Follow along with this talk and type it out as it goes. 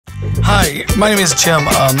Hi, my name is Jim.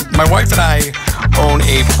 My wife and I own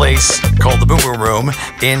a place called the Boom Boom Room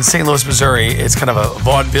in St. Louis, Missouri. It's kind of a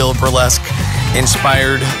vaudeville burlesque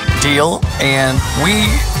inspired deal, and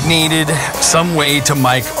we needed some way to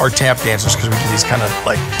mic our tap dancers because we do these kind of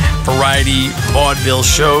like variety vaudeville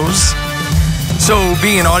shows. So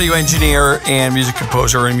being an audio engineer and music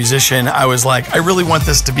composer and musician, I was like, I really want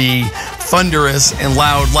this to be thunderous and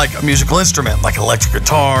loud like a musical instrument, like an electric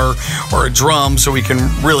guitar or a drum, so we can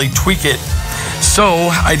really tweak it. So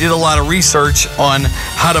I did a lot of research on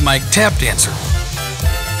how to mic tap dancer.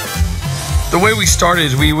 The way we started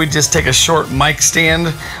is we would just take a short mic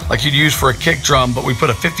stand like you'd use for a kick drum, but we put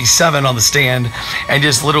a 57 on the stand and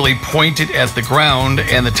just literally point it at the ground,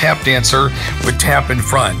 and the tap dancer would tap in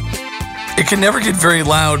front. It can never get very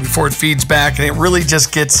loud before it feeds back, and it really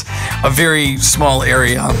just gets a very small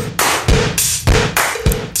area.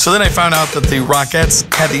 So then I found out that the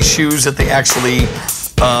Rockettes had these shoes that they actually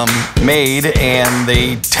made, and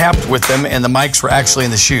they tapped with them, and the mics were actually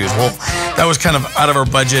in the shoes. Well, that was kind of out of our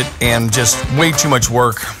budget and just way too much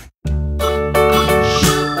work.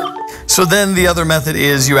 So then the other method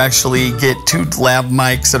is you actually get two lav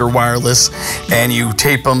mics that are wireless, and you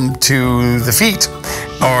tape them to the feet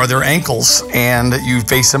or their ankles, and you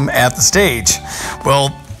face them at the stage. Well,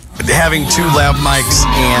 having two lav mics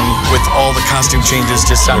and with all the costume changes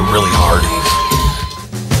just sounded really hard.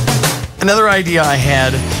 Another idea I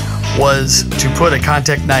had was to put a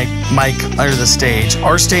contact mic under the stage.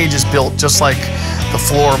 Our stage is built just like the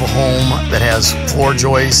floor of a home that has floor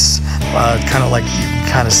joists, kind of like you can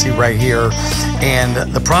kind of see right here.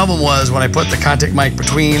 And the problem was when I put the contact mic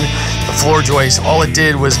between the floor joists, all it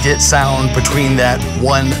did was get sound between that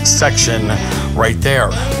one section right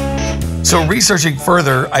there. So researching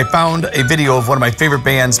further, I found a video of one of my favorite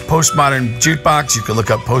bands, Postmodern Jukebox. You can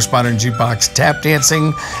look up Postmodern Jukebox tap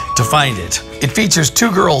dancing to find it. It features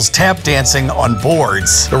two girls tap dancing on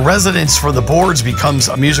boards. The resonance for the boards becomes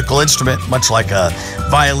a musical instrument, much like a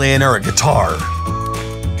violin or a guitar.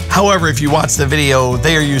 However, if you watch the video,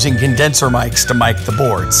 they are using condenser mics to mic the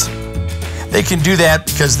boards. They can do that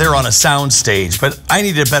because they're on a sound stage, but I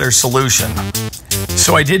needed a better solution.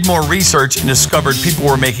 So I did more research and discovered people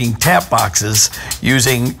were making tap boxes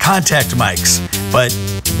using contact mics. But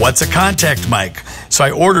what's a contact mic? So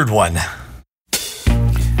I ordered one.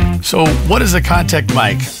 So what is a contact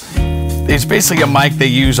mic? It's basically a mic they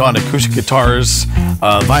use on acoustic guitars,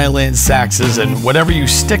 violins, saxes, and whatever you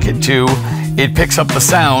stick it to, it picks up the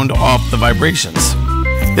sound off the vibrations.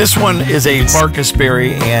 This one is a Barkus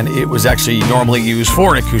Berry, and it was actually normally used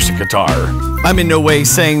for an acoustic guitar. I'm in no way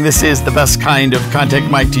saying this is the best kind of contact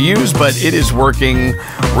mic to use, but it is working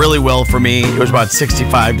really well for me. It was about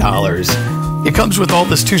 $65. It comes with all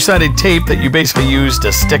this two-sided tape that you basically use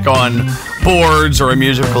to stick on boards or a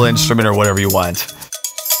musical instrument or whatever you want.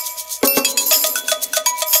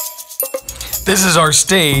 This is our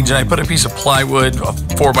stage, and I put a piece of plywood, a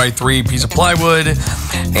 4x3 piece of plywood,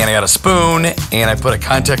 and I got a spoon, and I put a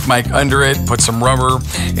contact mic under it, put some rubber,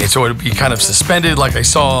 and so it would be kind of suspended like I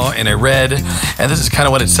saw, and I read, and this is kind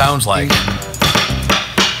of what it sounds like.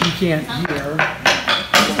 You can't hear.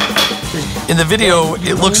 In the video,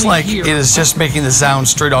 it looks like it is just making the sound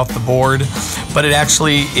straight off the board, but it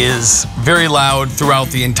actually is very loud throughout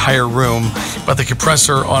the entire room. But the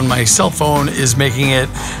compressor on my cell phone is making it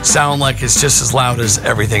sound like it's just as loud as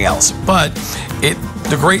everything else. But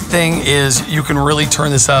the great thing is you can really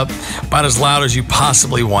turn this up about as loud as you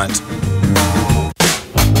possibly want.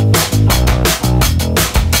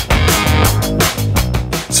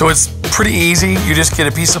 So it's pretty easy. You just get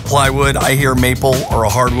a piece of plywood. I hear maple or a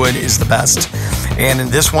hardwood is the best. And in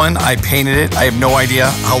this one, I painted it. I have no idea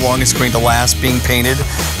how long it's going to last being painted.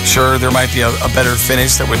 Sure, there might be a better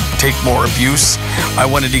finish that would take more abuse. I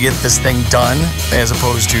wanted to get this thing done as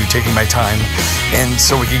opposed to taking my time, and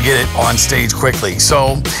so we could get it on stage quickly.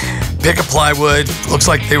 So pick a plywood. Looks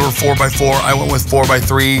like they were 4x4. I went with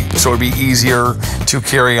 4x3, so it'd be easier to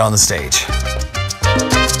carry on the stage.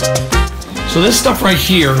 So this stuff right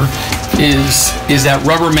here is that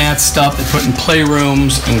rubber mat stuff they put in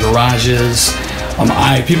playrooms and garages.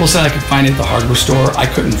 People said I could find it at the hardware store. I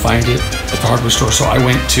couldn't find it at the hardware store, so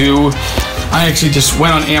I actually just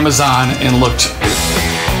went on Amazon and looked.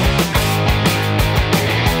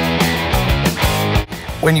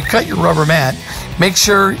 When you cut your rubber mat, make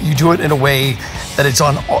sure you do it in a way that it's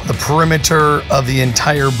on the perimeter of the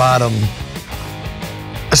entire bottom,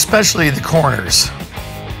 especially the corners.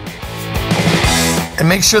 And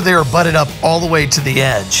make sure they are butted up all the way to the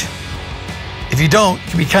edge. If you don't, it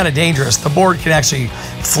can be kind of dangerous. The board can actually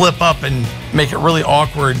flip up and make it really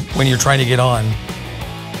awkward when you're trying to get on.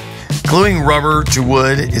 Gluing rubber to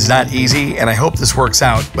wood is not easy, and I hope this works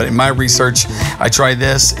out, but in my research, I tried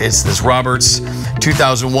this. It's this Roberts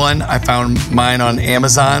 2001. I found mine on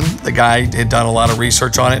Amazon. The guy had done a lot of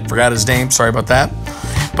research on it. Forgot his name, sorry about that.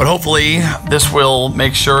 But hopefully this will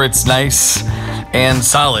make sure it's nice and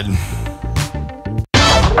solid.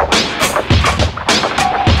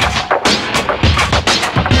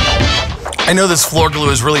 I know this floor glue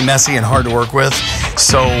is really messy and hard to work with,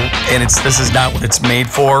 and this is not what it's made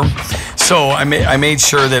for. So I made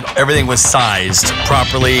sure that everything was sized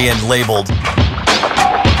properly and labeled.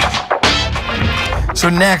 So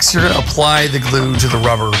next, you're gonna apply the glue to the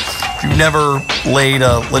rubber. If you've never laid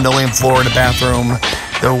a linoleum floor in a bathroom,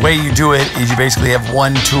 the way you do it is you basically have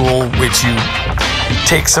one tool which you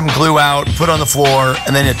take some glue out, put on the floor,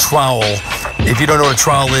 and then a trowel. If you don't know what a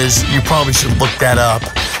trowel is, you probably should look that up.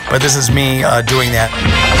 But this is me doing that.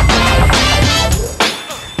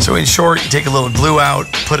 So in short, you take a little glue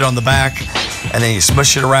out, put it on the back, and then you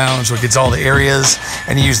smush it around so it gets all the areas,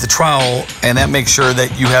 and you use the trowel, and that makes sure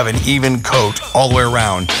that you have an even coat all the way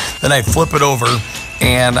around. Then I flip it over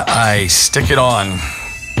and I stick it on.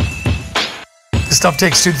 This stuff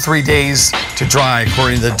takes 2 to 3 days to dry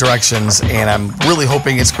according to the directions, and I'm really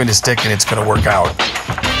hoping it's going to stick and it's going to work out.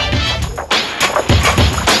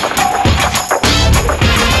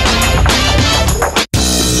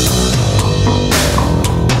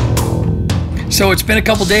 So it's been a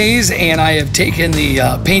couple days and I have taken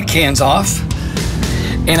the paint cans off,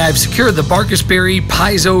 and I've secured the Barkusberry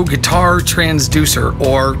Piezo Guitar Transducer,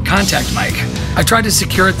 or contact mic. I tried to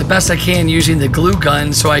secure it the best I can using the glue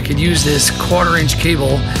gun so I could use this 1/4-inch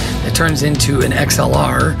cable that turns into an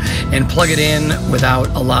XLR and plug it in without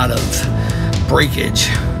a lot of breakage.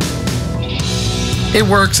 It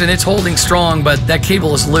works and it's holding strong, but that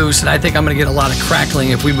cable is loose, and I think I'm gonna get a lot of crackling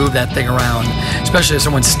if we move that thing around, especially if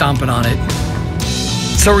someone's stomping on it.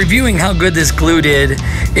 So reviewing how good this glue did,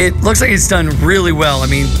 it looks like it's done really well. I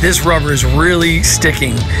mean, this rubber is really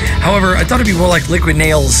sticking. However, I thought it'd be more like liquid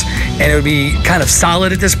nails and it would be kind of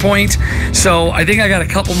solid at this point. So I think I got a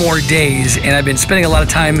couple more days, and I've been spending a lot of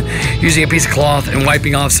time using a piece of cloth and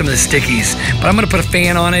wiping off some of the stickies. But I'm gonna put a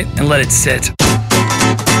fan on it and let it sit.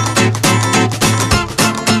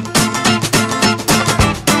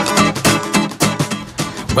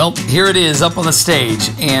 Well, here it is up on the stage,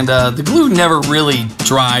 and the glue never really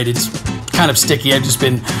dried. It's kind of sticky. I've just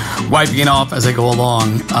been wiping it off as I go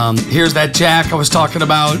along. Here's that jack I was talking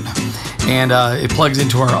about, and it plugs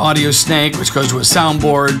into our audio snake, which goes to a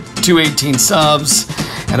soundboard, 2 18 subs,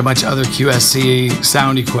 and a bunch of other QSC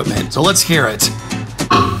sound equipment. So let's hear it.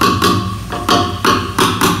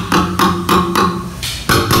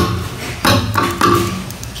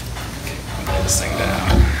 Get this thing down.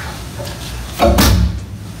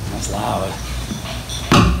 Loud.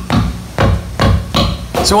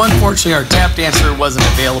 So unfortunately our tap dancer wasn't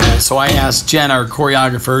available, so I asked Jen, our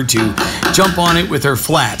choreographer, to jump on it with her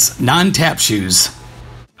flats, non-tap shoes.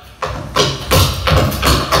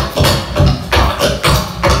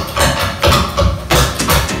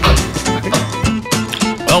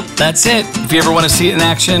 Well, that's it. If you ever want to see it in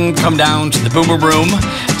action, come down to the Boom Boom Room.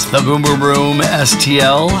 It's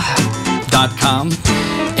theboomboomroomstl.com,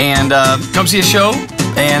 and come see a show.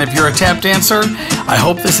 And if you're a tap dancer, I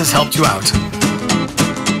hope this has helped you out.